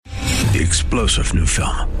The explosive new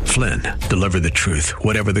film, Flynn, deliver the truth,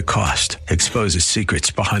 whatever the cost. Exposes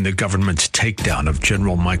secrets behind the government's takedown of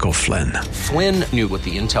General Michael Flynn. Flynn knew what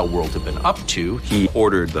the intel world had been up to. He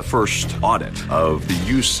ordered the first audit of the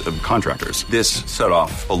use of contractors. This set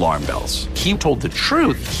off alarm bells. He told the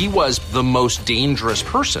truth. He was the most dangerous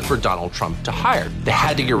person for Donald Trump to hire. They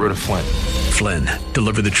had to get rid of Flynn. Flynn,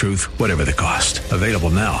 deliver the truth, whatever the cost. Available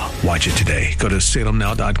now. Watch it today. Go to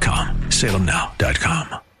salemnow.com.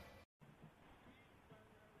 salemnow.com.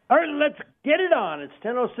 All right, let's get it on. It's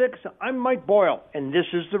 10:06. I'm Mike Boyle, and this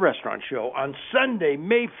is The Restaurant Show on Sunday,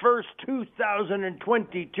 May 1st,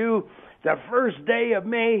 2022, the first day of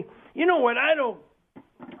May. You know what?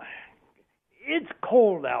 It's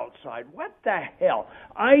cold outside. What the hell?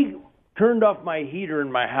 I turned off my heater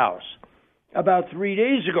in my house about 3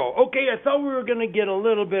 days ago. Okay, I thought we were going to get a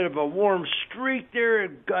little bit of a warm streak there.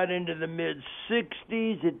 It got into the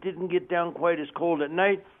mid-60s. It didn't get down quite as cold at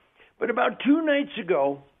night. But about 2 nights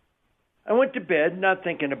ago, I went to bed, not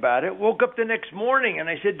thinking about it, woke up the next morning, and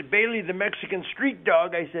I said to Bailey, the Mexican street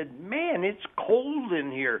dog, I said, man, it's cold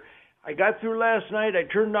in here. I got through last night. I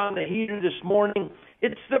turned on the heater this morning.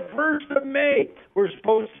 It's the 1st of May. We're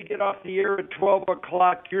supposed to get off the air at 12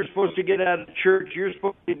 o'clock. You're supposed to get out of church. You're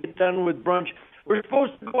supposed to get done with brunch. We're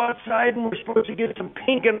supposed to go outside, and we're supposed to get some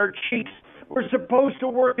pink in our cheeks. We're supposed to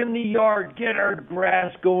work in the yard, get our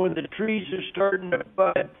grass going. The trees are starting to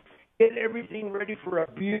bud. Get everything ready for a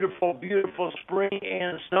beautiful, beautiful spring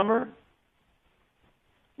and summer.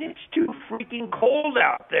 It's too freaking cold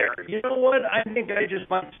out there. You know what? I think I just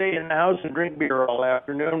might stay in the house and drink beer all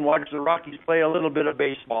afternoon, watch the Rockies play a little bit of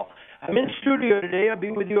baseball. I'm in studio today. I'll be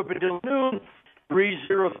with you up until noon.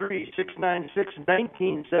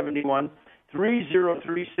 303-696-1971.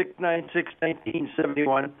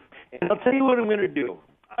 303-696-1971. And I'll tell you what I'm going to do.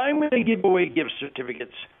 I'm going to give away gift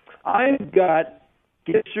certificates. I've got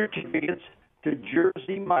gift certificates to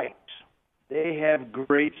Jersey Mike's. They have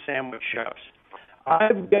great sandwich shops.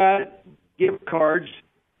 I've got gift cards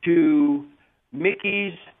to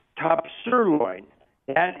Mickey's Top Sirloin.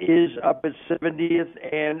 That is up at 70th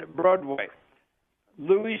and Broadway.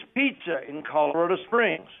 Louis Pizza in Colorado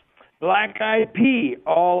Springs. Black Eyed Pea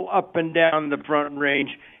all up and down the Front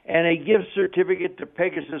Range. And a gift certificate to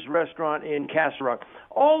Pegasus Restaurant in Castle Rock.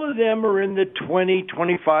 All of them are in the $20,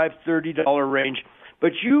 $25, $30 range.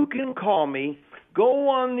 But you can call me, go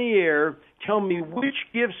on the air, tell me which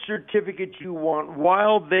gift certificate you want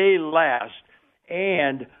while they last,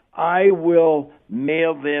 and I will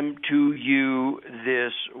mail them to you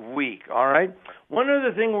this week, all right? One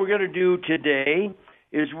other thing we're going to do today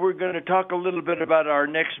is we're going to talk a little bit about our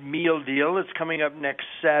next meal deal. It's coming up next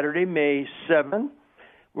Saturday, May 7th.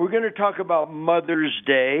 We're going to talk about Mother's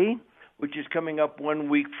Day, which is coming up 1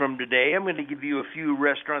 week from today. I'm going to give you a few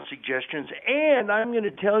restaurant suggestions, and I'm going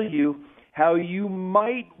to tell you how you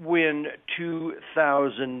might win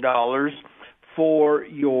 $2,000 for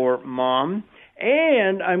your mom,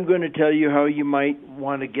 and I'm going to tell you how you might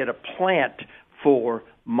want to get a plant for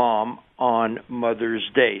Mom on Mother's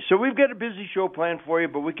Day. So we've got a busy show planned for you,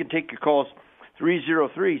 but we can take your calls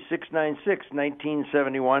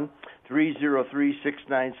 303-696-1971,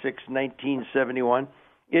 303-696-1971.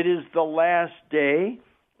 It is the last day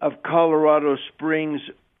of Colorado Springs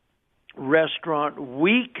Restaurant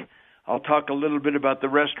Week. I'll talk a little bit about the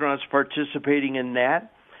restaurants participating in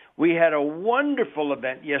that. We had a wonderful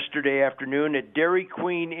event yesterday afternoon at Dairy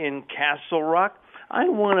Queen in Castle Rock. I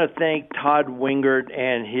want to thank Todd Wingert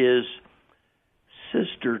and his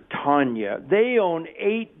sister Tanya. They own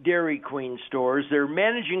 8 Dairy Queen stores. Their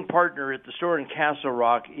managing partner at the store in Castle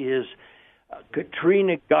Rock is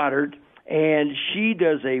Katrina Goddard, and she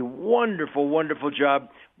does a wonderful, wonderful job.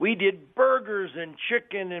 We did burgers and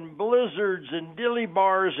chicken and blizzards and dilly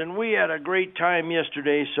bars, and we had a great time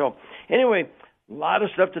yesterday. So anyway, a lot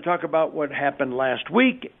of stuff to talk about what happened last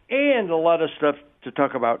week and a lot of stuff to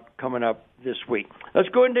talk about coming up this week. Let's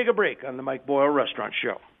go ahead and take a break on the Mike Boyle Restaurant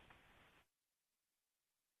Show.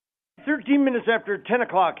 13 minutes after 10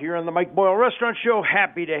 o'clock here on the Mike Boyle Restaurant Show.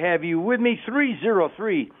 Happy to have you with me.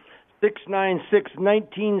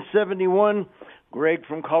 303-696-1971. Greg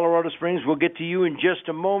from Colorado Springs will get to you in just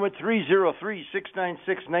a moment.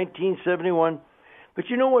 303-696-1971. But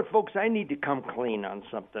you know what, folks? I need to come clean on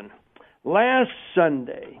something. Last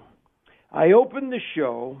Sunday, I opened the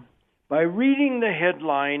show by reading the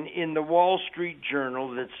headline in the Wall Street Journal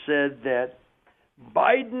that said that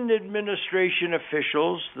Biden administration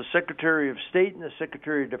officials, the Secretary of State and the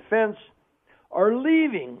Secretary of Defense, are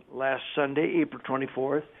leaving last Sunday, April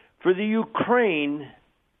 24th, for the Ukraine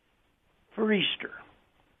for Easter.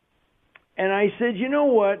 And I said, you know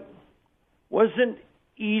what? Wasn't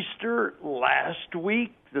Easter last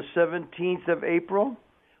week, the 17th of April.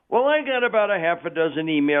 Well, I got about a half a dozen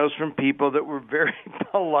emails from people that were very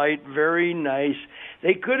polite, very nice.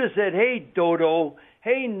 They could have said, hey, Dodo,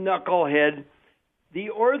 hey, knucklehead. The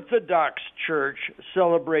Orthodox Church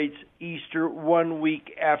celebrates Easter 1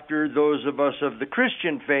 week after those of us of the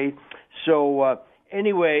Christian faith. So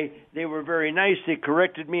anyway, they were very nice. They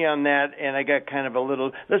corrected me on that, and I got kind of a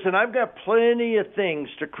little... Listen, I've got plenty of things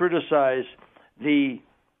to criticize the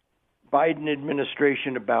Biden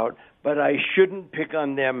administration about, but I shouldn't pick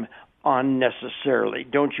on them unnecessarily.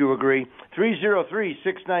 Don't you agree?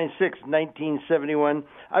 303-696-1971.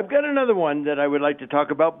 I've got another one that I would like to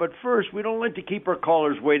talk about, but first, we don't like to keep our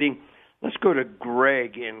callers waiting. Let's go to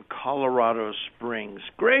Greg in Colorado Springs.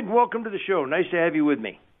 Greg, welcome to the show. Nice to have you with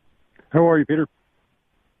me. How are you, Peter?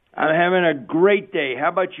 I'm having a great day. How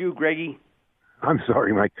about you, Greggy? I'm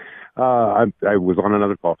sorry, Mike. I was on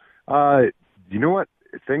another call. You know what?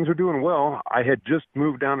 Things are doing well. I had just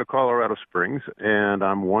moved down to Colorado Springs, and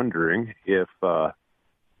I'm wondering if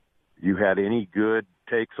you had any good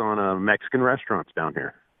takes on Mexican restaurants down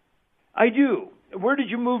here. I do. Where did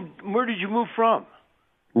you move from?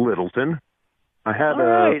 Littleton. I had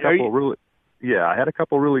a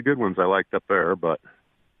couple really good ones I liked up there, but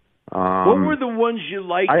what were the ones you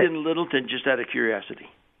liked in Littleton, just out of curiosity?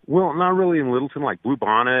 Well, not really in Littleton, like Blue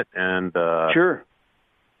Bonnet and sure.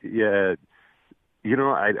 Yeah. You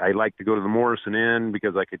know, I like to go to the Morrison Inn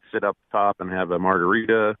because I could sit up top and have a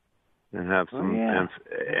margarita and have some.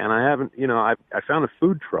 And I haven't, I found a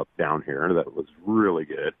food truck down here that was really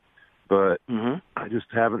good, but I just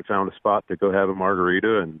haven't found a spot to go have a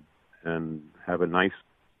margarita and have a nice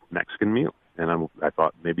Mexican meal. And I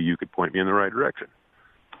thought maybe you could point me in the right direction.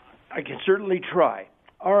 I can certainly try.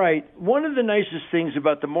 All right. One of the nicest things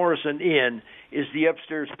about the Morrison Inn is the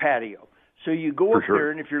upstairs patio. So you go up there,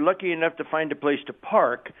 and if you're lucky enough to find a place to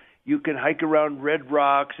park, you can hike around Red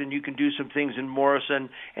Rocks, and you can do some things in Morrison,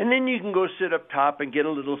 and then you can go sit up top and get a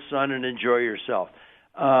little sun and enjoy yourself.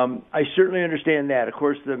 I certainly understand that. Of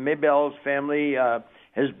course, the Maybell's family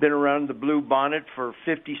has been around the Blue Bonnet for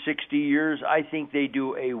 50, 60 years. I think they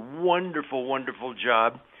do a wonderful, wonderful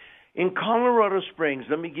job. In Colorado Springs,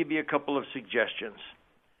 let me give you a couple of suggestions.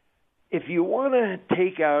 If you want to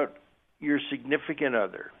take out your significant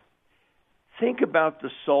other, think about the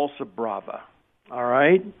Salsa Brava, all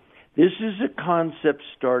right? This is a concept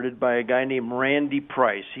started by a guy named Randy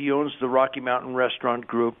Price. He owns the Rocky Mountain Restaurant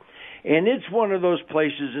Group, and it's one of those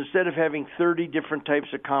places, instead of having 30 different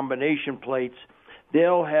types of combination plates,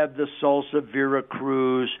 they'll have the Salsa Vera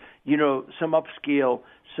Cruz, some upscale,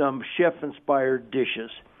 some chef-inspired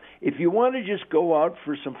dishes. If you want to just go out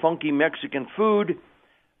for some funky Mexican food,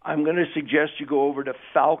 I'm going to suggest you go over to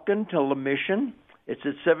Falcon to La Mission. It's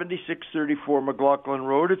at 7634 McLaughlin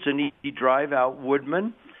Road. It's an easy drive out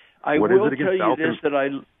Woodman. I will tell you this, that I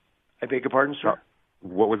beg your pardon, sir?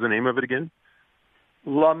 What was the name of it again?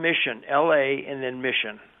 La Mission, L-A, and then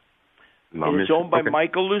Mission. It's owned by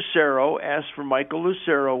Michael Lucero. Ask for Michael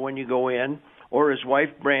Lucero when you go in, or his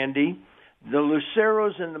wife, Brandy. The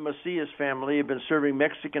Luceros and the Macias family have been serving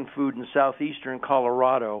Mexican food in southeastern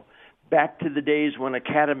Colorado back to the days when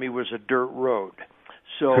Academy was a dirt road.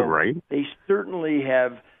 So they certainly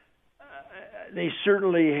have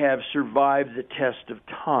survived the test of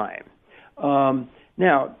time.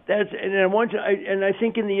 Now I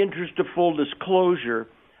think in the interest of full disclosure,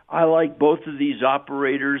 I like both of these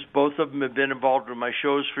operators. Both of them have been involved with my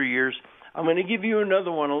shows for years. I'm going to give you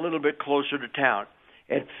another one a little bit closer to town.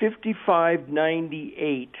 At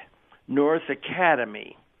 5598 North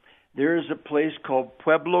Academy, there is a place called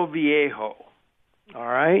Pueblo Viejo. All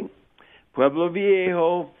right? Pueblo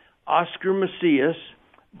Viejo, Oscar Macias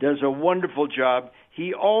does a wonderful job.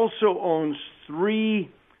 He also owns 3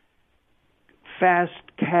 fast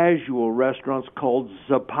casual restaurants called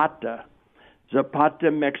Zapata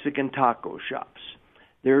Mexican taco shops.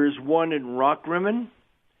 There is one in Rockrimmon,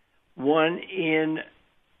 one in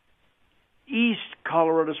East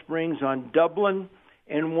Colorado Springs on Dublin,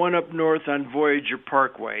 and one up north on Voyager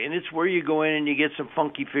Parkway. And it's where you go in and you get some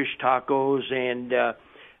funky fish tacos and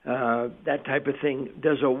that type of thing.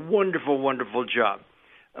 Does a wonderful, wonderful job.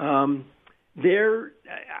 I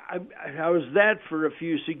was that for a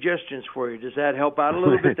few suggestions for you. Does that help out a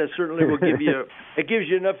little bit? That certainly will give you. It gives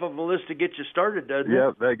you enough of a list to get you started, doesn't it?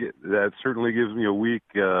 Yeah, that certainly gives me a week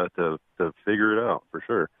to figure it out for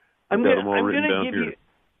sure. I'm going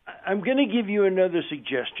to give you another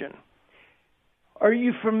suggestion. Are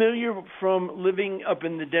you familiar from living up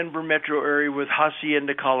in the Denver metro area with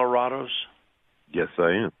Hacienda Colorados? Yes,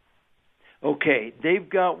 I am. Okay, they've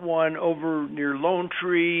got one over near Lone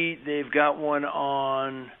Tree. They've got one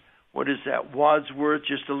on what is that, Wadsworth,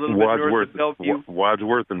 just a little bit north of Bellevue?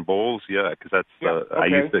 Wadsworth and Bowles, yeah, because that's, okay. I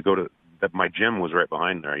used to go to, my gym was right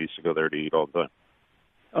behind there. I used to go there to eat all the time.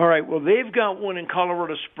 All right, well, they've got one in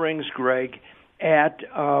Colorado Springs, Greg, at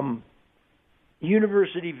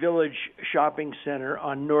University Village Shopping Center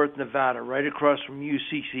on North Nevada, right across from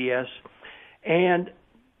UCCS. And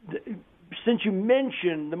since you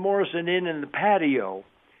mentioned the Morrison Inn and the patio,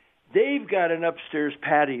 they've got an upstairs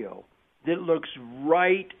patio that looks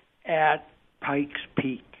right at Pikes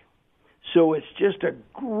Peak. So it's just a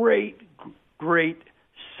great, great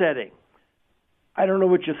setting. I don't know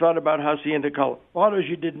what you thought about Hacienda Colorados.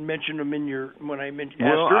 You didn't mention them in your when I mentioned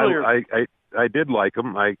earlier. I did like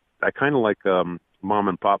them. I kind of like mom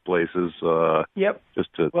and pop places. Yep.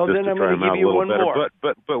 Just to then I'm try them out a little better. More.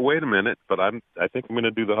 But wait a minute. But I think I'm going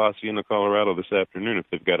to do the Hacienda Colorado this afternoon if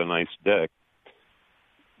they've got a nice deck.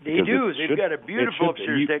 They do. They've got a beautiful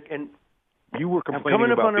upstairs deck. And you were complaining I'm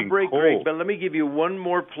coming up about on a break, cold. Greg, but let me give you one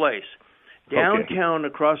more place. Downtown,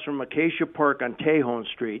 across from Acacia Park on Tejon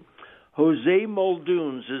Street, Jose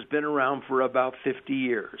Muldoon's has been around for about 50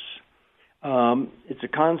 years. It's a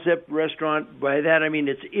concept restaurant. By that, I mean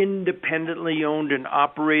it's independently owned and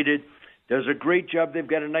operated. Does a great job. They've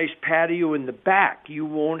got a nice patio in the back. You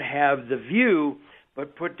won't have the view,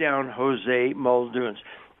 but put down Jose Muldoon's.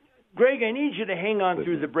 Greg, I need you to hang on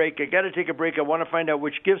through the break. I got to take a break. I want to find out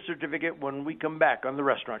which gift certificate when we come back on The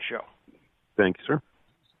Restaurant Show. Thank you, sir.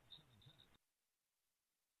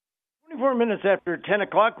 24 minutes after 10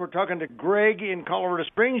 o'clock, we're talking to Greg in Colorado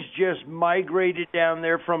Springs, just migrated down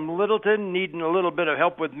there from Littleton, needing a little bit of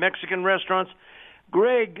help with Mexican restaurants.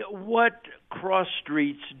 Greg, what cross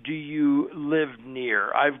streets do you live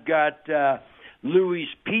near? I've got Louis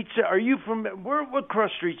Pizza. Are you from, what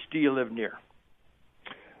cross streets do you live near?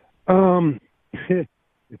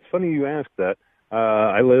 It's funny you ask that.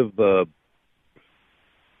 I live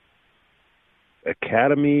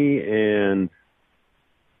Academy and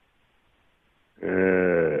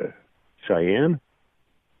Cheyenne.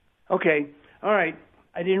 Okay, all right.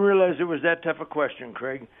 I didn't realize it was that tough a question,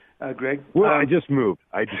 Greg. Well, I just moved.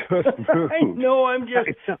 I know. I'm just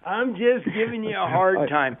giving you a hard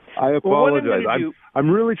time. I apologize. I'm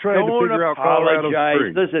really trying to figure out Colorado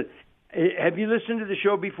Springs. Listen, have you listened to the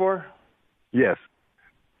show before? Yes.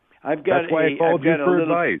 That's why I called you for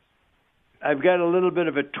advice. I've got a little bit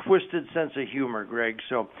of a twisted sense of humor, Greg.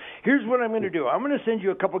 So here's what I'm going to do. I'm going to send you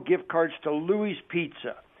a couple gift cards to Louis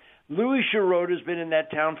Pizza. Louis Sherrod has been in that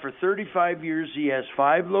town for 35 years. He has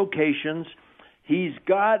 5 locations. He's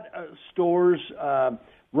got stores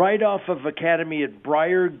right off of Academy at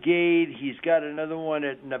Briargate. He's got another one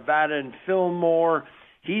at Nevada and Fillmore.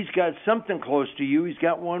 He's got something close to you. He's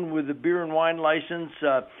got one with a beer and wine license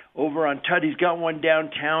over on Tutt. He's got one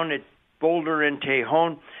downtown at Boulder and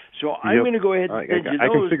Tejon. So I'm going to go ahead and send you those. I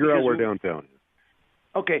can figure out where downtown is.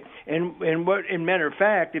 Okay, and what? In matter of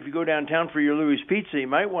fact, if you go downtown for your Louis Pizza, you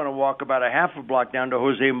might want to walk about a half a block down to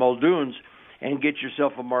Jose Muldoon's and get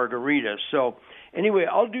yourself a margarita. So anyway,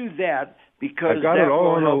 I'll do that because I've got it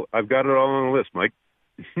all on the list, Mike.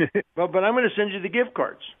 but I'm going to send you the gift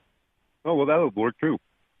cards. Oh, well, that would work too.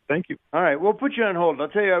 Thank you. All right, we'll put you on hold. I'll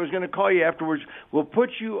tell you, I was going to call you afterwards. We'll put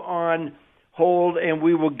you on hold, and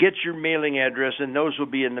we will get your mailing address, and those will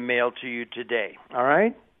be in the mail to you today. All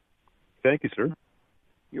right? Thank you, sir.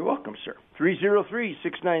 You're welcome, sir.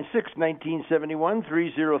 303-696-1971,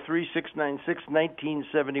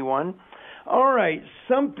 303-696-1971. All right,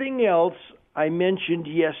 something else I mentioned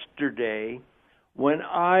yesterday when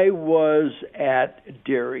I was at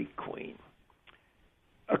Dairy Queen.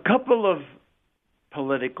 A couple of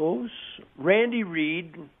politicos, Randy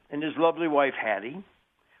Reed and his lovely wife Hattie,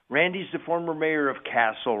 Randy's the former mayor of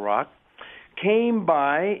Castle Rock, came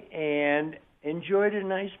by and enjoyed a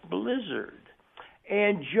nice blizzard.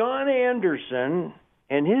 And John Anderson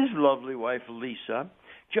and his lovely wife Lisa,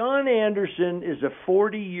 John Anderson is a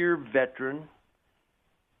 40-year veteran.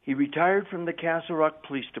 He retired from the Castle Rock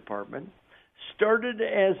Police Department, started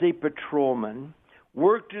as a patrolman,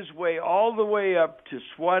 worked his way all the way up to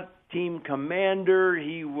SWAT team commander.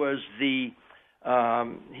 He was he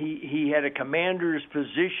had a commander's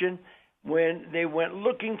position. When they went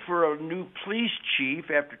looking for a new police chief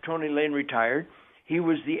after Tony Lane retired, he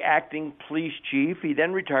was the acting police chief. He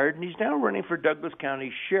then retired, and he's now running for Douglas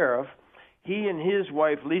County Sheriff. He and his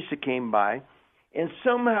wife Lisa came by, and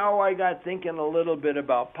somehow I got thinking a little bit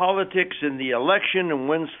about politics and the election and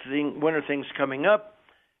when are things coming up.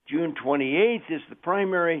 June 28th is the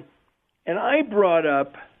primary, and I brought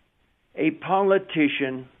up a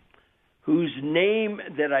politician whose name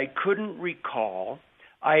that I couldn't recall.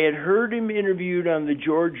 I had heard him interviewed on the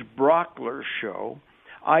George Brockler show.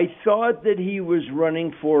 I thought that he was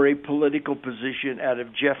running for a political position out of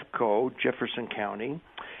Jeffco, Jefferson County.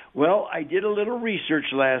 Well, I did a little research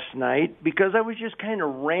last night because I was just kind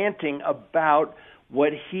of ranting about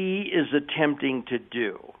what he is attempting to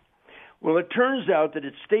do. Well, it turns out that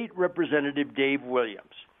it's State Representative Dave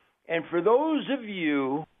Williams. And for those of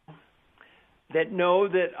you that know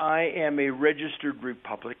that I am a registered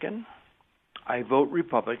Republican, I vote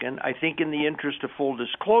Republican. I think in the interest of full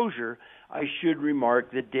disclosure, I should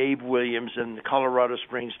remark that Dave Williams in the Colorado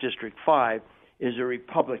Springs District 5 is a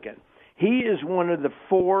Republican. He is one of the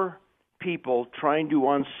 4 people trying to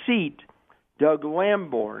unseat Doug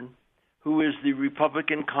Lamborn, who is the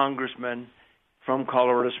Republican congressman from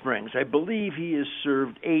Colorado Springs. I believe he has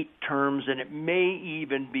served 8 terms, and it may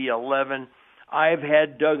even be 11. I've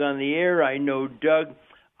had Doug on the air. I know Doug.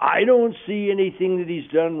 I don't see anything that he's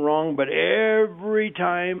done wrong, but every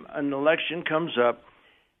time an election comes up,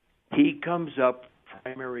 he comes up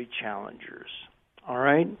primary challengers. All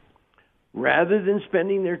right? Rather than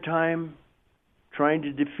spending their time trying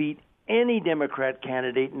to defeat any Democrat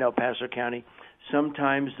candidate in El Paso County,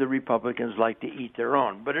 sometimes the Republicans like to eat their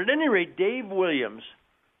own. But at any rate, Dave Williams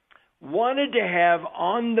wanted to have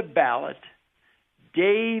on the ballot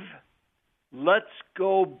Dave, let's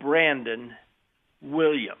go Brandon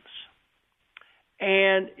Williams.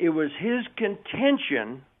 And it was his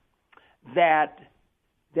contention that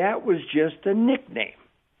that was just a nickname.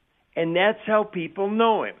 And that's how people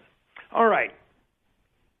know him. All right.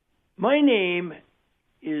 My name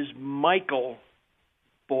is Michael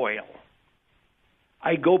Boyle.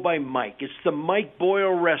 I go by Mike. It's the Mike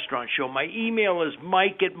Boyle Restaurant Show. My email is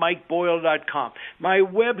mike@mikeboyle.com. My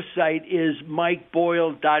website is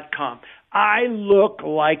mikeboyle.com. I look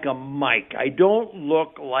like a Mike. I don't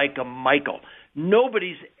look like a Michael.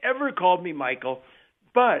 Nobody's ever called me Michael,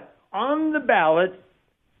 but on the ballot,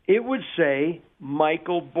 it would say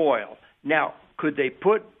Michael Boyle. Now, could they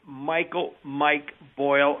put Mike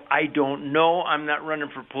Boyle? I don't know. I'm not running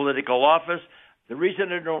for political office. The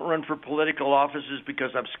reason I don't run for political office is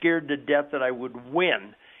because I'm scared to death that I would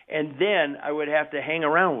win, and then I would have to hang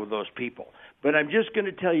around with those people. But I'm just going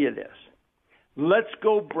to tell you this. Let's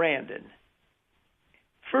go Brandon.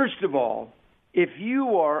 First of all, if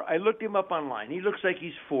you are, I looked him up online. He looks like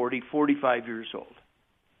he's 40, 45 years old.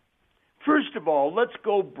 First of all, let's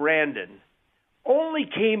go Brandon only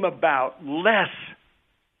came about less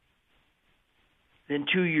than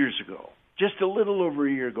 2 years ago, just a little over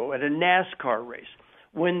a year ago, at a NASCAR race,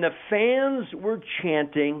 when the fans were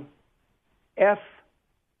chanting, F.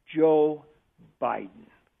 Joe Biden.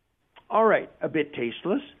 All right, a bit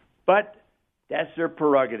tasteless, but that's their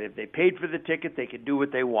prerogative. They paid for the ticket. They can do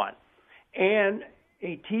what they want. And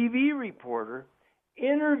a TV reporter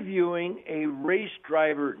interviewing a race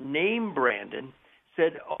driver named Brandon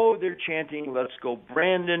said, oh, they're chanting, let's go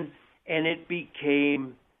Brandon, and it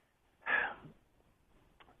became,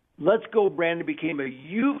 let's go Brandon became a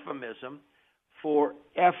euphemism for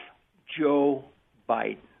F. Joe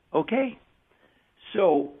Biden. Okay?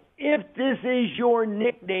 So if this is your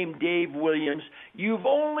nickname, Dave Williams, you've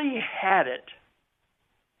only had it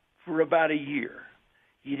for about a year.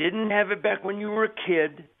 You didn't have it back when you were a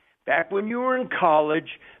kid, back when you were in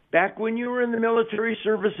college, back when you were in the military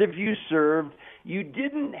service if you served. You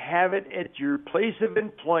didn't have it at your place of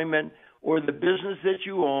employment or the business that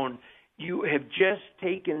you own. You have just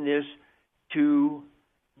taken this to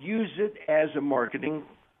use it as a marketing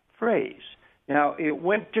phrase. Now, it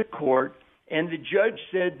went to court, and the judge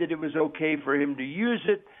said that it was okay for him to use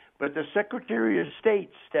it, but the Secretary of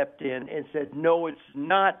State stepped in and said, no, it's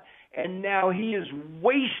not, and now he is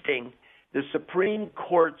wasting the Supreme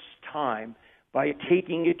Court's time by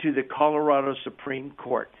taking it to the Colorado Supreme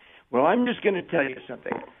Court. Well, I'm just going to tell you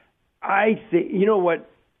something. I think, you know what?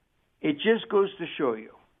 It just goes to show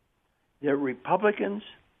you that Republicans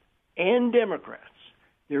and Democrats,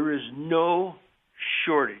 there is no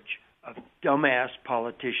shortage of dumbass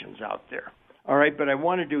politicians out there. All right, but I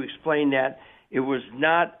wanted to explain that. It was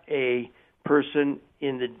not a person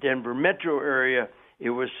in the Denver metro area.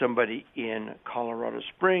 It was somebody in Colorado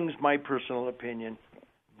Springs. My personal opinion,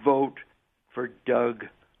 vote for Doug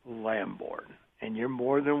Lamborn. And you're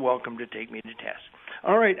more than welcome to take me to task.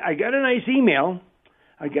 All right, I got a nice email.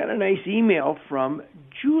 From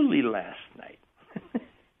Julie last night.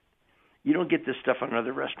 You don't get this stuff on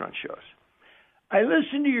other restaurant shows. I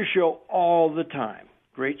listen to your show all the time.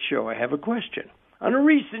 Great show. I have a question. On a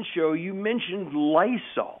recent show, you mentioned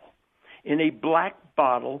Lysol in a black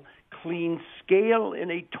bottle, clean scale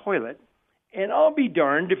in a toilet, and I'll be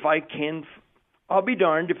darned if I can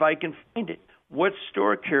find it. What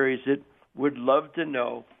store carries it? Would love to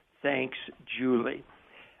know. Thanks, Julie.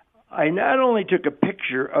 I not only took a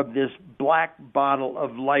picture of this black bottle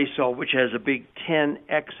of Lysol, which has a big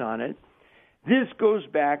 10X on it. This goes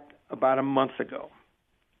back about a month ago.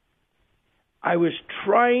 I was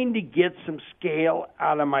trying to get some scale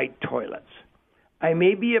out of my toilets. I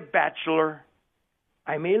may be a bachelor.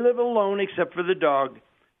 I may live alone except for the dog,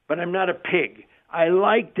 but I'm not a pig. I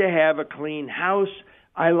like to have a clean house.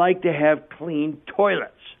 I like to have clean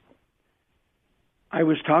toilets. I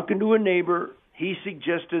was talking to a neighbor. He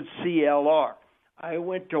suggested CLR. I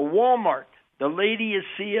went to Walmart. The lady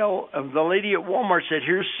at Walmart said,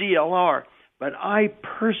 here's CLR. But I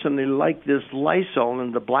personally like this Lysol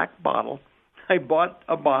in the black bottle. I bought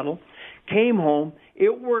a bottle, came home.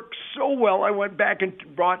 It worked so well, I went back and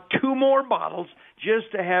bought 2 more bottles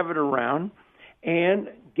just to have it around and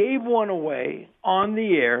gave one away on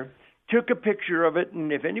the air, took a picture of it,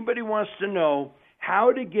 and if anybody wants to know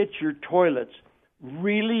how to get your toilets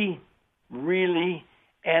really, really,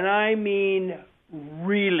 and I mean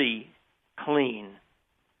really clean,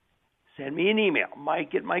 send me an email,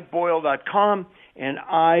 mike@mikeboyle.com, and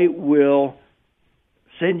I will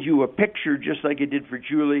send you a picture just like I did for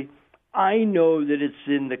Julie. I know that it's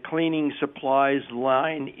in the cleaning supplies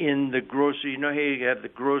line in the grocery. You know how you have the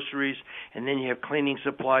groceries, and then you have cleaning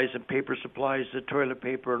supplies and paper supplies, the toilet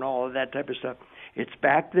paper and all of that type of stuff. It's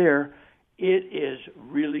back there. It is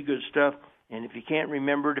really good stuff. And if you can't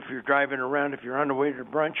remember it, if you're driving around, if you're on the way to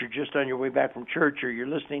brunch or just on your way back from church, or you're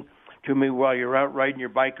listening to me while you're out riding your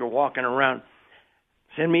bike or walking around,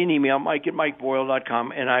 send me an email,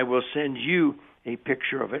 mike@mikeboyle.com, and I will send you a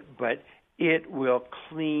picture of it. But it will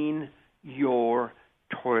clean your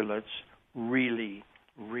toilets really,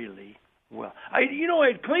 really well. I'd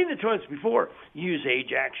cleaned the toilets before. You use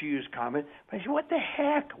Ajax, you use Comet. But I said, what the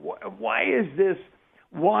heck? Why is this?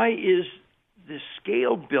 Why is this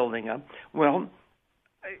scale building up? Well,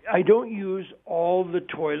 I don't use all the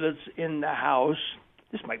toilets in the house.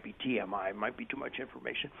 This might be TMI, might be too much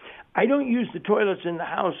information. I don't use the toilets in the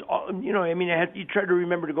house. You try to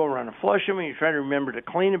remember to go around and flush them, and you try to remember to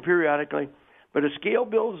clean them periodically. But as scale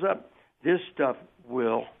builds up, this stuff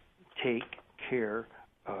will take care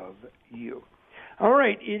of you. All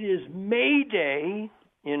right, it is May Day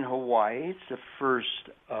in Hawaii. It's the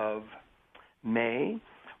 1st of May.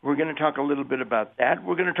 We're going to talk a little bit about that.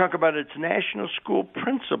 We're going to talk about its National School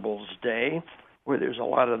Principals Day, where there's a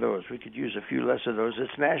lot of those. We could use a few less of those.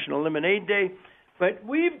 It's National Lemonade Day. But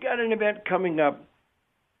we've got an event coming up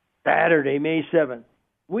Saturday, May 7th.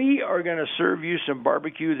 We are going to serve you some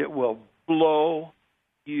barbecue that will blow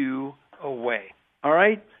you away. All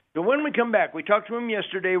right? So when we come back, we talked to him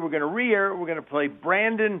yesterday. We're going to re-air it. We're going to play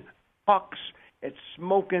Brandon Hawks at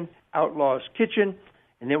Smokin' Outlaws Kitchen.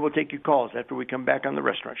 And then we'll take your calls after we come back on The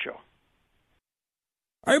Restaurant Show.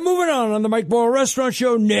 All right, moving on the Mike Boyle Restaurant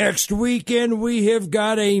Show. Next weekend, we have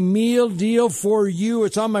got a meal deal for you.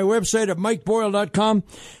 It's on my website at mikeboyle.com.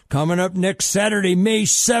 Coming up next Saturday, May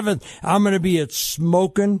 7th, I'm going to be at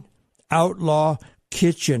Smokin' Outlaw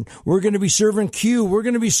Kitchen. We're going to be serving Q. We're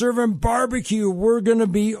going to be serving barbecue. We're going to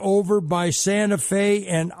be over by Santa Fe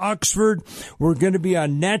and Oxford. We're going to be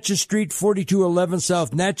on Natchez Street, 4211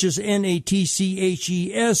 South Natchez,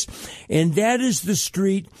 Natches. And that is the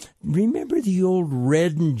street. Remember the old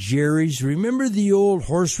Red and Jerry's? Remember the old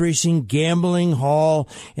horse racing gambling hall?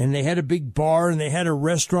 And they had a big bar and they had a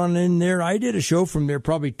restaurant in there. I did a show from there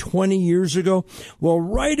probably 20 years ago. Well,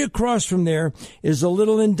 right across from there is a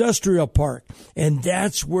little industrial park. And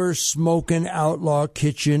that's where Smokin' Outlaw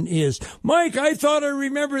Kitchen is. Mike, I thought I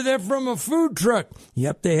remember that from a food truck.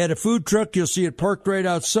 Yep, they had a food truck. You'll see it parked right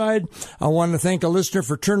outside. I want to thank a listener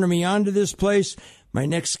for turning me on to this place. My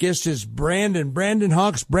next guest is Brandon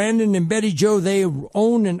Hawks. Brandon and Betty Jo, they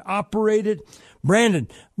own and operate it. Brandon,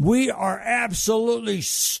 we are absolutely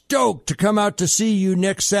stoked to come out to see you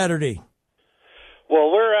next Saturday. Well,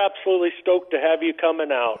 we're absolutely stoked to have you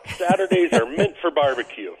coming out. Saturdays are meant for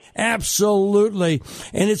barbecue. Absolutely.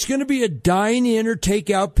 And it's going to be a dine-in or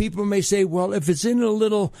take-out. People may say, well, if it's in a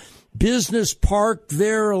little business park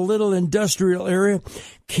there, a little industrial area,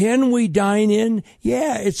 can we dine in?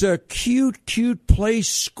 Yeah, it's a cute place,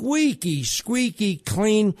 squeaky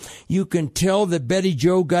clean. You can tell that Betty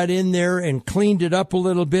Jo got in there and cleaned it up a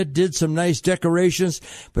little bit, did some nice decorations,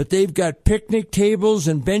 but they've got picnic tables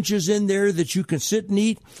and benches in there that you can sit and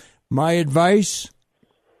eat. My advice,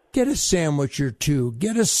 get a sandwich or two,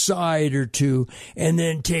 get a side or two, and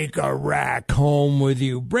then take a rack home with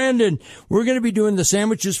you. Brandon, we're going to be doing the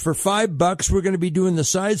sandwiches for $5. We're going to be doing the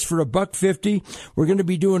sides for $1.50. We're going to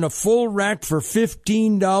be doing a full rack for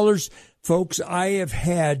 $15. Folks, I have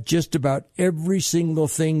had just about every single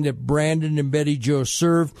thing that Brandon and Betty Jo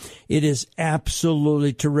serve. It is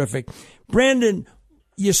absolutely terrific. Brandon,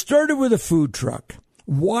 you started with a food truck.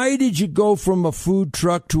 Why did you go from a food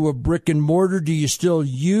truck to a brick and mortar? Do you still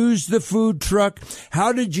use the food truck?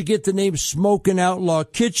 How did you get the name Smokin' Outlaw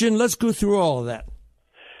Kitchen? Let's go through all of that.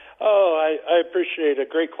 Oh, I appreciate it.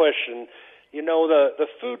 Great question. You know, the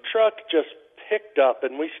food truck just picked up,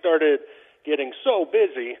 and we started getting so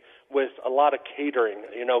busy with a lot of catering.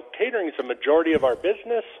 You know, catering is the majority of our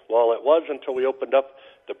business. Well, it was until we opened up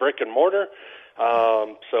the brick and mortar.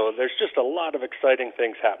 So there's just a lot of exciting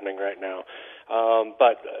things happening right now.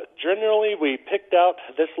 But generally, we picked out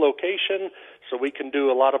this location so we can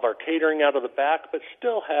do a lot of our catering out of the back, but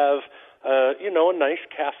still have, a nice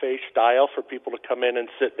cafe style for people to come in and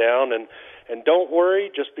sit down. And don't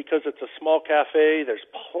worry, just because it's a small cafe, there's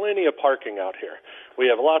plenty of parking out here. We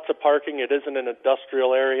have lots of parking. It isn't an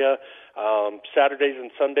industrial area. Saturdays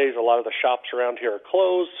and Sundays, a lot of the shops around here are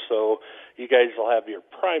closed, so you guys will have your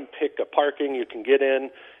prime pick of parking. You can get in,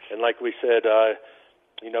 and like we said,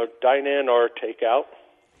 dine in or take out.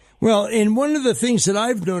 Well, and one of the things that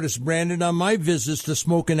I've noticed, Brandon, on my visits to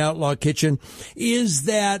Smokin' Outlaw Kitchen is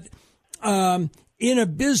that in a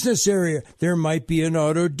business area, there might be an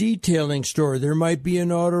auto detailing store, there might be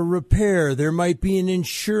an auto repair, there might be an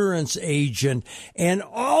insurance agent, and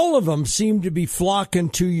all of them seem to be flocking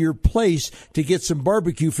to your place to get some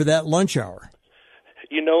barbecue for that lunch hour.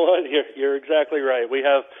 You know what? You're exactly right. We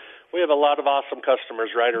have a lot of awesome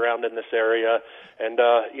customers right around in this area, and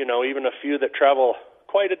even a few that travel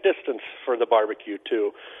quite a distance for the barbecue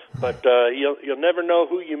too. But you'll never know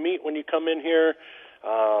who you meet when you come in here.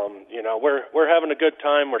 We're having a good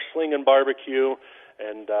time. We're slinging barbecue,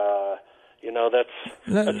 and that's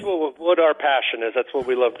what our passion is. That's what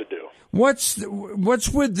we love to do. What's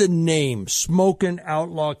with the name Smokin'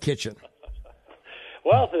 Outlaw Kitchen?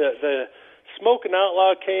 Well, the Smokin'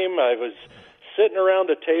 Outlaw came. I was sitting around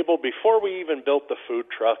a table before we even built the food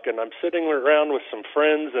truck, and I'm sitting around with some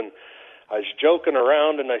friends, and I was joking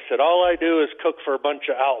around, and I said, all I do is cook for a bunch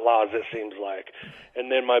of outlaws, it seems like. And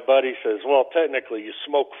then my buddy says, well, technically you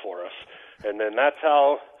smoke for us. And then that's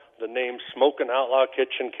how the name Smokin' Outlaw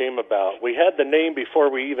Kitchen came about. We had the name before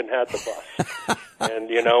we even had the bus. And,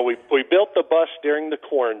 we built the bus during the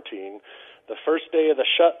quarantine. The first day of the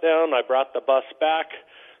shutdown, I brought the bus back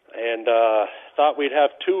and thought we'd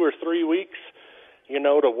have 2 or 3 weeks,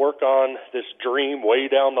 to work on this dream way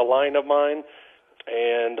down the line of mine.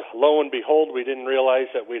 And lo and behold, we didn't realize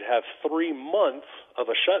that we'd have 3 months of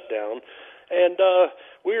a shutdown. And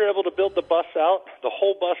we were able to build the bus out, the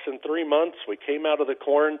whole bus in 3 months. We came out of the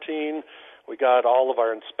quarantine. We got all of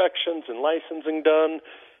our inspections and licensing done.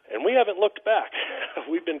 And we haven't looked back.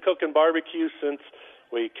 We've been cooking barbecue since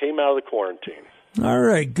we came out of the quarantine. All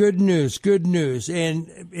right. Good news. Good news.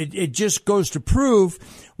 And it just goes to prove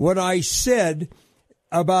what I said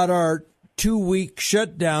about our 2-week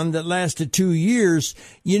shutdown that lasted 2 years.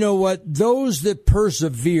 You know what? Those that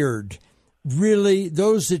persevered, really,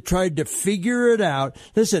 those that tried to figure it out.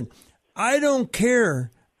 Listen, I don't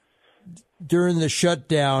care during the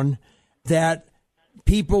shutdown that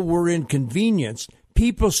people were inconvenienced.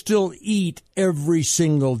 People still eat every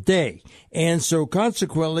single day. And so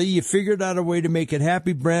consequently, you figured out a way to make it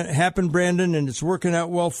happen, Brandon, and it's working out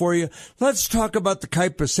well for you. Let's talk about the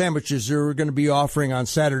type of sandwiches that we're going to be offering on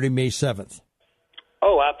Saturday, May 7th.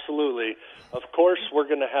 Oh, absolutely. Of course, we're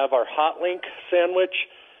going to have our hot link sandwich.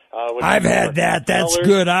 I've had that. That's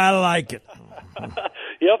good. I like it.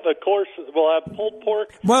 Yep, of course, we'll have pulled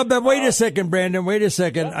pork. Well, but wait a second, Brandon. Wait a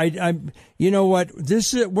second. I'm. You know what?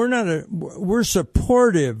 We're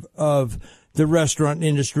supportive of the restaurant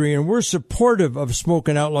industry, and we're supportive of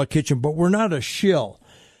Smokin' Outlaw Kitchen, but we're not a shill.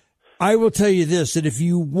 I will tell you this: that if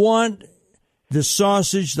you want the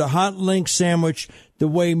sausage, the hot link sandwich, the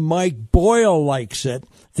way Mike Boyle likes it,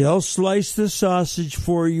 they'll slice the sausage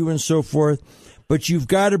for you and so forth. But you've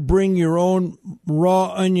got to bring your own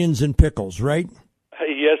raw onions and pickles, right?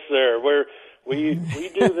 Yes, sir. We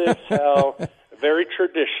do this very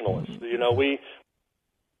traditionalist. We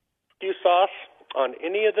use sauce on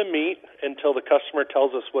any of the meat until the customer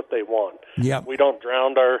tells us what they want. Yep. We don't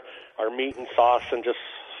drown our meat in sauce and just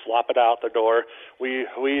flop it out the door. We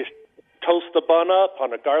toast the bun up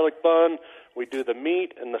on a garlic bun. We do the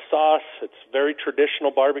meat and the sauce. It's very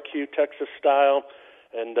traditional barbecue, Texas style.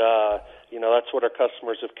 And that's what our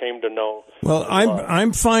customers have came to know. Well,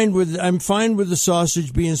 I'm fine with the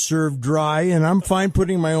sausage being served dry, and I'm fine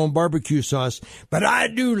putting my own barbecue sauce. But I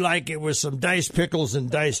do like it with some diced pickles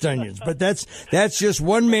and diced onions. But that's just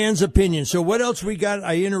one man's opinion. So what else we got?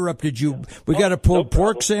 I interrupted you. We got a pulled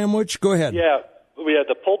pork sandwich. Go ahead. Yeah, we had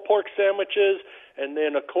the pulled pork sandwiches, And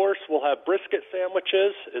then, of course, we'll have brisket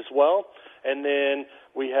sandwiches as well. And then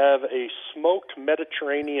we have a smoked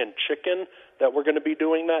Mediterranean chicken that we're going to be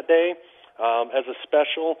doing that day as a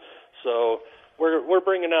special. So we're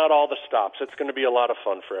bringing out all the stops. It's going to be a lot of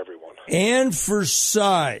fun for everyone. And for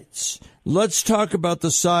sides, let's talk about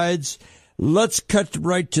the sides. Let's cut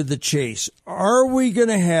right to the chase. Are we going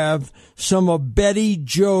to have some of Betty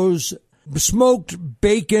Joe's smoked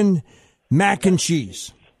bacon mac and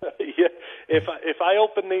cheese? Yeah. If I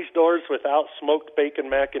open these doors without smoked bacon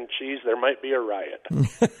mac and cheese, there might be a riot.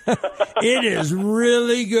 It is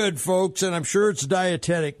really good, folks, and I'm sure it's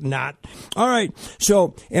dietetic not. All right,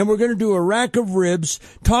 so, and we're going to do a rack of ribs.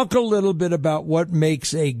 Talk a little bit about what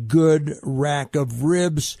makes a good rack of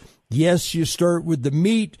ribs. Yes, you start with the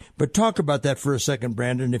meat, but talk about that for a second,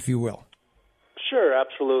 Brandon, if you will. Sure,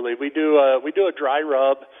 absolutely. We do a dry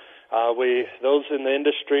rub. Those in the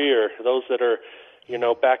industry or those that are,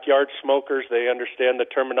 backyard smokers, they understand the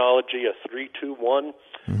terminology of 3-2-1.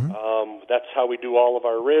 Mm-hmm. That's how we do all of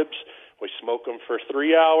our ribs. We smoke them for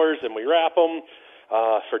 3 hours and we wrap them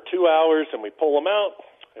for 2 hours and we pull them out.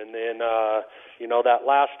 And then, that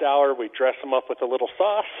last hour we dress them up with a little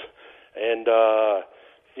sauce and,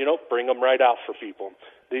 bring them right out for people.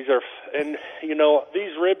 These ribs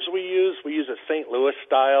we use a St. Louis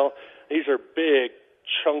style. These are big,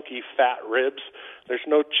 chunky, fat ribs. There's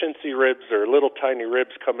no chintzy ribs or little tiny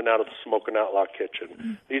ribs coming out of the Smoking Outlaw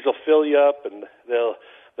Kitchen. These will fill you up and they'll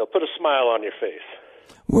put a smile on your face.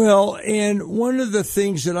 Well, and one of the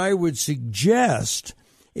things that I would suggest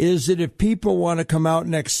is that if people want to come out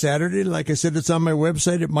next Saturday, like I said, it's on my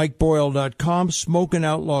website at MikeBoyle.com, Smoking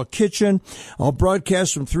Outlaw Kitchen. I'll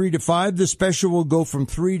broadcast from 3 to 5. The special will go from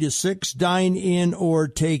 3 to 6, dine in or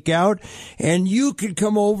take out. And you can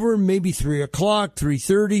come over maybe 3 o'clock,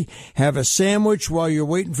 3:30, have a sandwich while you're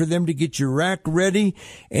waiting for them to get your rack ready.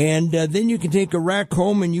 And then you can take a rack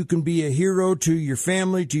home and you can be a hero to your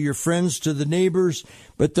family, to your friends, to the neighbors.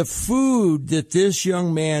 But the food that this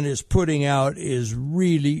young man is putting out is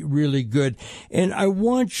really, really good. And I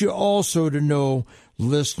want you also to know,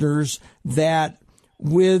 listeners, that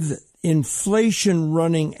with inflation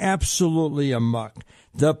running absolutely amok,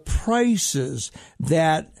 the prices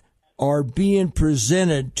that are being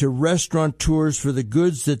presented to restaurateurs for the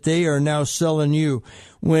goods that they are now selling you,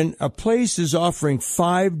 when a place is offering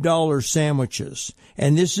 $5 sandwiches,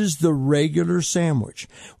 and this is the regular sandwich,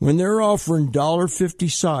 when they're offering $1.50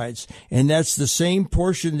 sides, and that's the same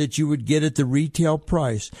portion that you would get at the retail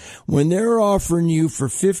price, when they're offering you for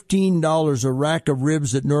 $15 a rack of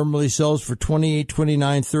ribs that normally sells for $28,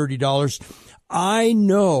 $29, $30, I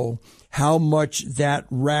know how much that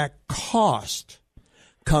rack cost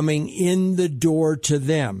coming in the door to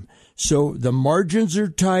them. So the margins are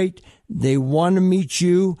tight. They want to meet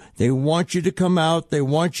you. They want you to come out. They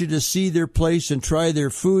want you to see their place and try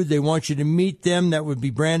their food. They want you to meet them. That would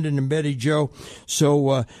be Brandon and Betty Joe.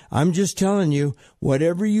 So I'm just telling you,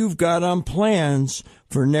 whatever you've got on plans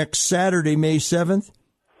for next Saturday, May 7th,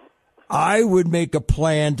 I would make a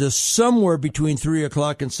plan to somewhere between 3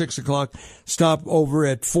 o'clock and 6 o'clock stop over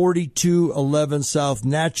at 4211 South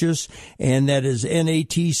Natchez, and that is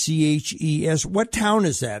Natches. What town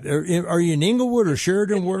is that? Are you in Inglewood or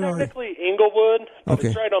Sheridan? It's technically Inglewood, but okay.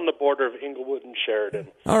 It's right on the border of Inglewood and Sheridan.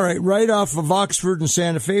 All right, right off of Oxford and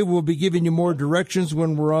Santa Fe. We'll be giving you more directions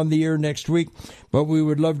when we're on the air next week, but we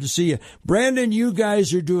would love to see you. Brandon, you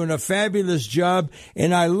guys are doing a fabulous job,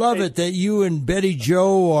 and I love it that you and Betty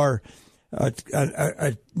Joe are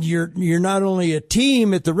you're not only a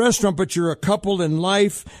team at the restaurant, but you're a couple in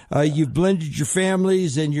life. You've blended your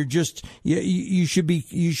families, and you're just you should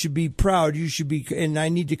be proud. You should be, and I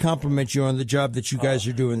need to compliment you on the job that you guys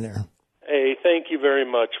are doing there. Hey, thank you very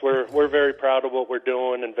much. We're very proud of what we're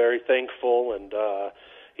doing and very thankful, and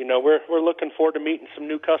we're looking forward to meeting some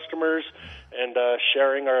new customers and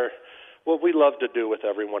sharing what we love to do with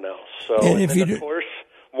everyone else. So, and of course,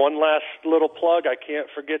 one last little plug. I can't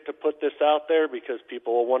forget to put this out there because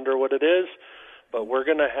people will wonder what it is, but we're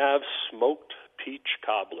going to have smoked peach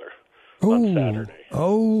cobbler on Saturday.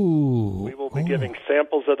 Oh. We will be giving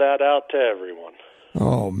samples of that out to everyone.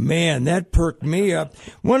 Oh man, that perked me up.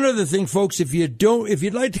 One other thing, folks, if you'd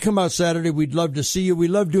like to come out Saturday, we'd love to see you. We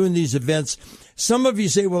love doing these events. Some of you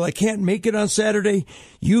say, well, I can't make it on Saturday.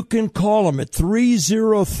 You can call them at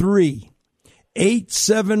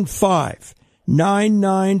 303-875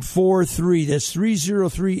 9943. That's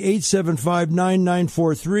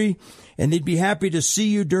 303-875-9943. And they'd be happy to see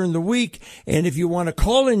you during the week. And if you want to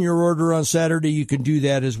call in your order on Saturday, you can do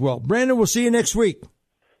that as well. Brandon, we'll see you next week.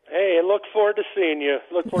 Hey, I look forward to seeing you.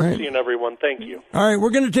 Look forward to seeing everyone. Thank you. All right,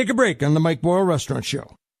 we're going to take a break on the Mike Boyle Restaurant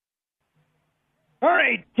Show. All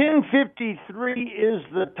right, 10:53 is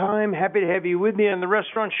the time. Happy to have you with me on the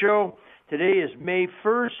Restaurant Show. Today is May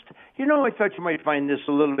 1st. You know, I thought you might find this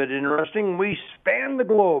a little bit interesting. We span the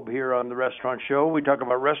globe here on the Restaurant Show. We talk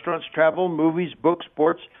about restaurants, travel, movies, books,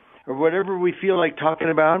 sports, or whatever we feel like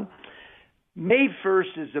talking about. May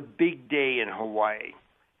 1st is a big day in Hawaii.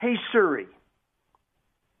 Hey, Suri.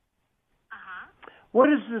 What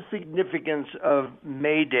is the significance of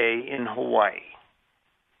May Day in Hawaii?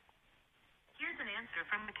 Here's an answer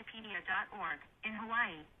from Wikipedia.org. In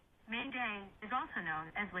Hawaii, May Day is also known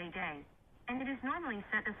as Lei Day, and it is normally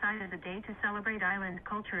set aside as a day to celebrate island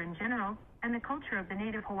culture in general and the culture of the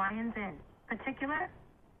native Hawaiians in particular.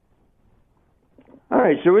 All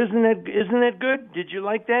right, so isn't that good? Did you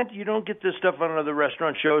like that? You don't get this stuff on other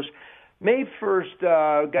restaurant shows. May 1st,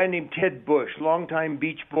 a guy named Ted Bush, longtime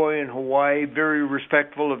beach boy in Hawaii, very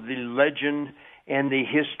respectful of the legend and the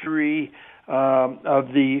history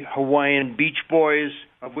of the Hawaiian Beach Boys,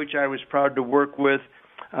 of which I was proud to work with.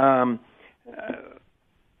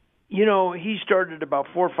 You know, he started about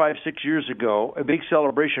 4, 5, 6 years ago, a big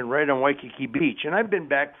celebration right on Waikiki Beach, and I've been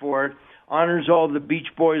back for it. Honors all the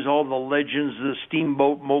Beach Boys, all the legends, the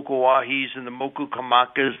Steamboat Mokuahis and the Moku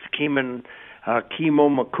Kamakas, Kimo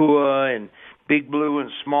Makua and Big Blue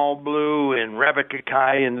and Small Blue and Rabbit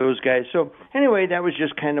Kakai and those guys. So anyway, that was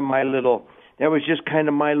just kind of my little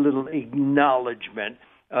acknowledgement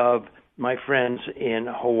of my friends in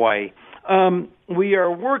Hawaii. We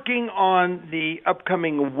are working on the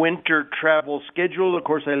upcoming winter travel schedule. Of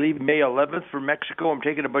course, I leave May 11th for Mexico. I'm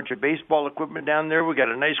taking a bunch of baseball equipment down there. We got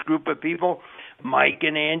a nice group of people. Mike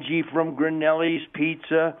and Angie from Grinelli's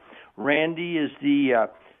Pizza. Randy is the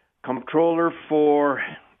comptroller for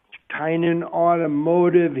Tynan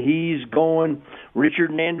Automotive. He's going.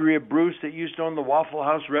 Richard and Andrea Bruce, that used to own the Waffle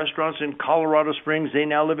House restaurants in Colorado Springs, they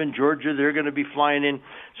now live in Georgia. They're going to be flying in.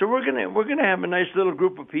 So we're going to have a nice little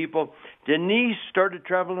group of people. Denise started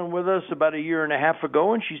traveling with us about a year and a half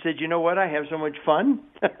ago, and she said, "You know what? I have so much fun.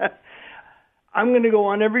 I'm going to go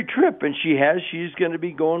on every trip," and she has. She's going to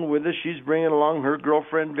be going with us. She's bringing along her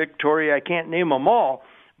girlfriend Victoria. I can't name them all,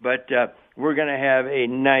 but we're going to have a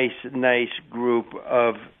nice group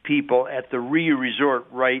of people at the Rio Resort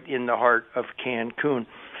right in the heart of Cancun.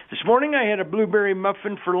 This morning I had a blueberry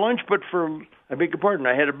muffin for lunch,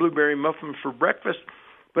 I had a blueberry muffin for breakfast.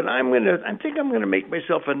 But I think I'm going to make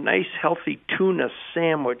myself a nice healthy tuna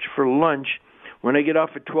sandwich for lunch when I get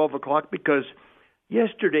off at 12 o'clock, because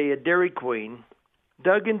yesterday at Dairy Queen,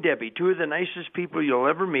 Doug and Debbie, two of the nicest people you'll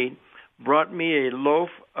ever meet, brought me a loaf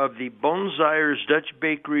of the Bonzires Dutch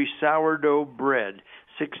Bakery sourdough bread,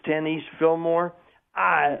 610 East Fillmore.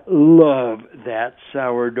 I love that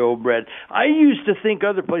sourdough bread. I used to think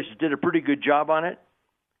other places did a pretty good job on it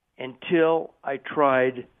until I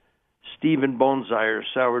tried Stephen Bonzire's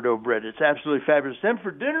sourdough bread. It's absolutely fabulous. Then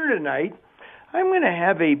for dinner tonight, I'm going to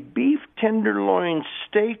have a beef tenderloin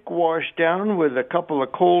steak washed down with a couple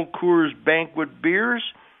of Cold Coors Banquet beers.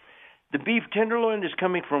 The beef tenderloin is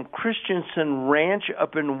coming from Christensen Ranch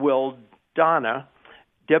up in Weldona,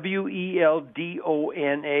 Weldona.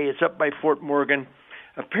 It's up by Fort Morgan.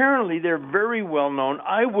 Apparently, they're very well known.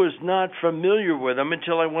 I was not familiar with them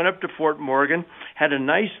until I went up to Fort Morgan, had a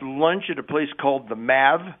nice lunch at a place called the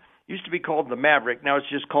Mav. Used to be called the Maverick. Now it's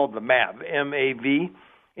just called the Mav, M-A-V.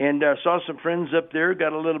 And saw some friends up there,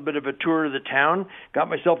 got a little bit of a tour of the town, got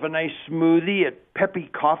myself a nice smoothie at Peppy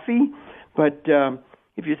Coffee. But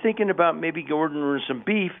if you're thinking about maybe ordering some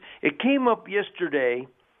beef, it came up yesterday,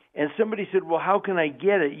 and somebody said, well, how can I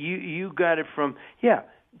get it? You got it from,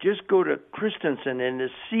 just go to Christensen, and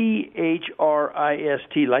it's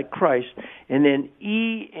C-H-R-I-S-T, like Christ, and then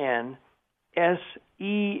E-N-S-E-N,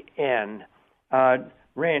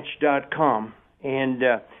 ranch.com, and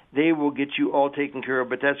they will get you all taken care of,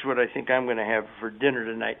 but that's what I think I'm going to have for dinner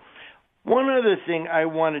tonight. One other thing I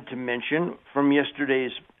wanted to mention from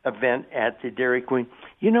yesterday's event at the Dairy Queen,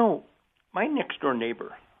 my next-door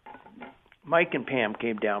neighbor, Mike and Pam,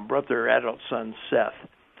 came down, brought their adult son, Seth.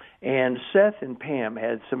 And Seth and Pam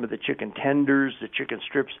had some of the chicken tenders, the chicken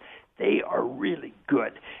strips. They are really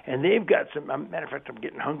good. And they've got some, matter of fact, I'm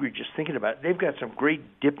getting hungry just thinking about it. They've got some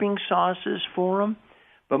great dipping sauces for them.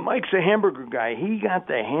 But Mike's a hamburger guy. He got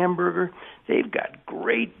the hamburger. They've got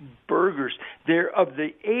great burgers. They're of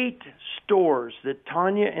the 8 stores that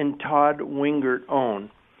Tanya and Todd Wingert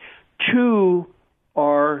own. 2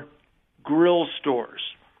 are grill stores.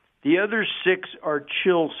 The other 6 are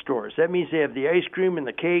chill stores. That means they have the ice cream and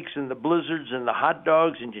the cakes and the blizzards and the hot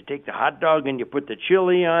dogs, and you take the hot dog and you put the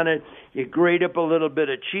chili on it. You grate up a little bit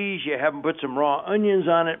of cheese. You have them put some raw onions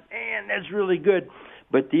on it. Man, that's really good.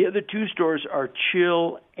 But the other 2 stores are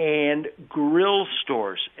chill and grill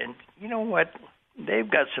stores. And you know what? they've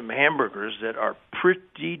got some hamburgers that are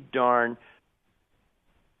pretty darn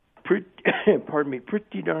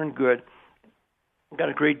good. Got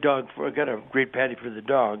a great patty for the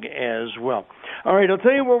dog as well. All right, I'll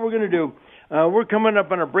tell you what we're going to do. We're coming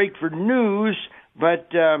up on a break for news, but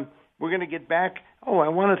we're going to get back. Oh, I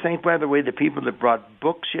want to thank, by the way, the people that brought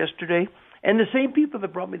books yesterday, and the same people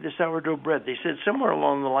that brought me the sourdough bread. They said somewhere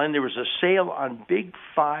along the line there was a sale on Big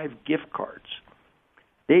 5 gift cards.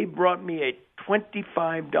 They brought me a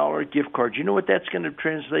 $25 gift card. You know what that's going to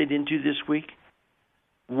translate into this week?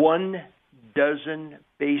 1 dozen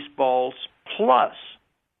baseballs plus,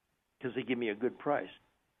 because they give me a good price.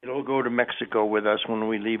 It'll go to Mexico with us when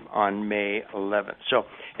we leave on May 11th. So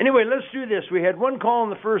anyway, let's do this. We had one call in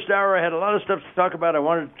the first hour. I had a lot of stuff to talk about. I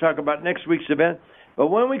wanted to talk about next week's event. But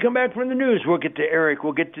when we come back from the news, we'll get to Eric.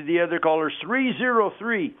 We'll get to the other callers,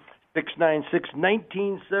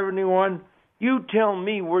 303-696-1971. You tell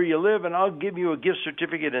me where you live, and I'll give you a gift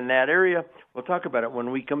certificate in that area. We'll talk about it when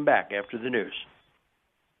we come back after the news.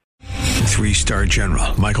 3-star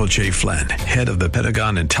General Michael J. Flynn, head of the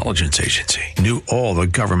Pentagon Intelligence Agency, knew all the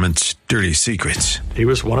government's dirty secrets. He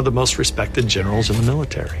was one of the most respected generals in the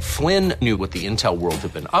military. Flynn knew what the intel world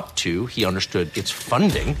had been up to. He understood its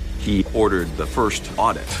funding. He ordered the first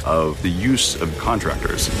audit of the use of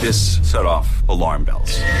contractors. This set off alarm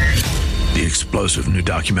bells. The explosive new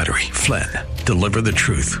documentary, Flynn, Deliver the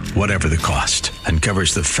Truth, Whatever the Cost,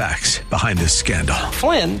 uncovers the facts behind this scandal.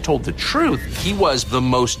 Flynn told the truth. He was the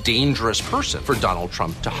most dangerous person for Donald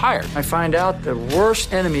Trump to hire. I find out the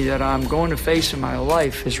worst enemy that I'm going to face in my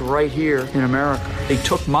life is right here in America. They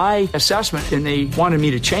took my assessment and they wanted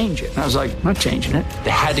me to change it. And I was like, I'm not changing it.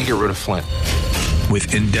 They had to get rid of Flynn.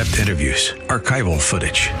 With in-depth interviews, archival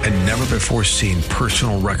footage, and never-before-seen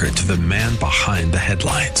personal records of the man behind the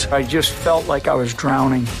headlines. I just felt like I was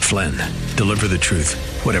drowning. Flynn, Deliver the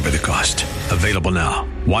Truth, Whatever the Cost. Available now.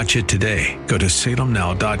 Watch it today. Go to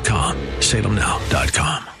salemnow.com.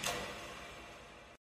 salemnow.com.